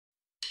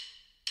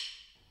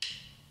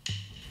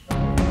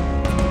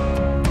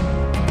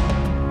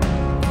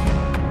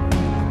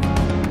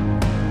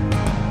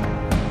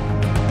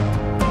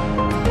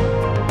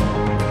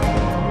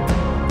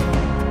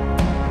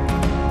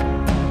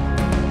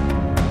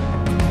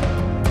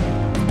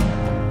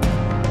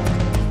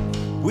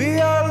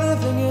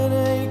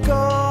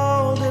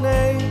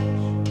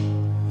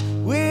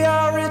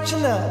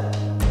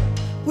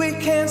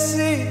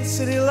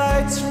city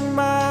lights from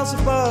miles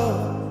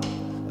above,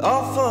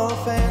 all full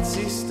of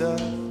fancy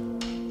stuff.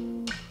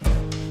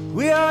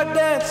 We are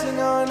dancing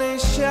on a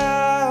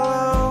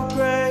shallow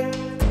grave.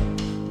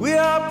 We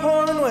are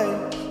pouring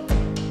waves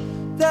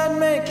that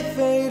make a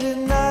faded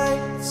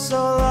night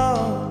so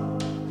long.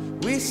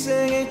 We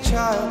sing a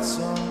child's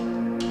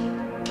song.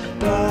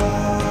 La,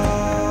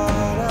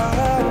 da,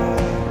 da.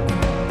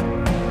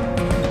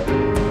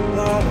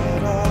 La, da,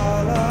 da,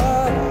 la,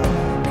 da.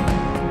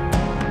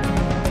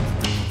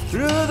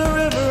 Through the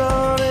river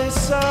on a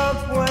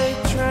subway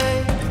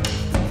train,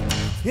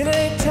 in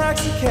a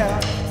taxi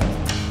cab,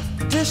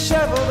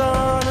 disheveled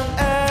on an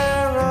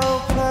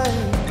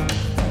aeroplane.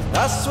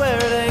 I swear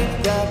it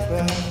ain't that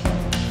bad.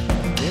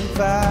 In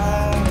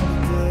fact,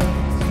 this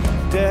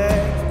day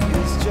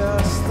is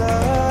just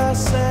the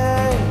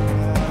same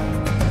as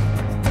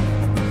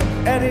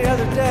any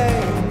other day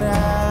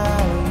now.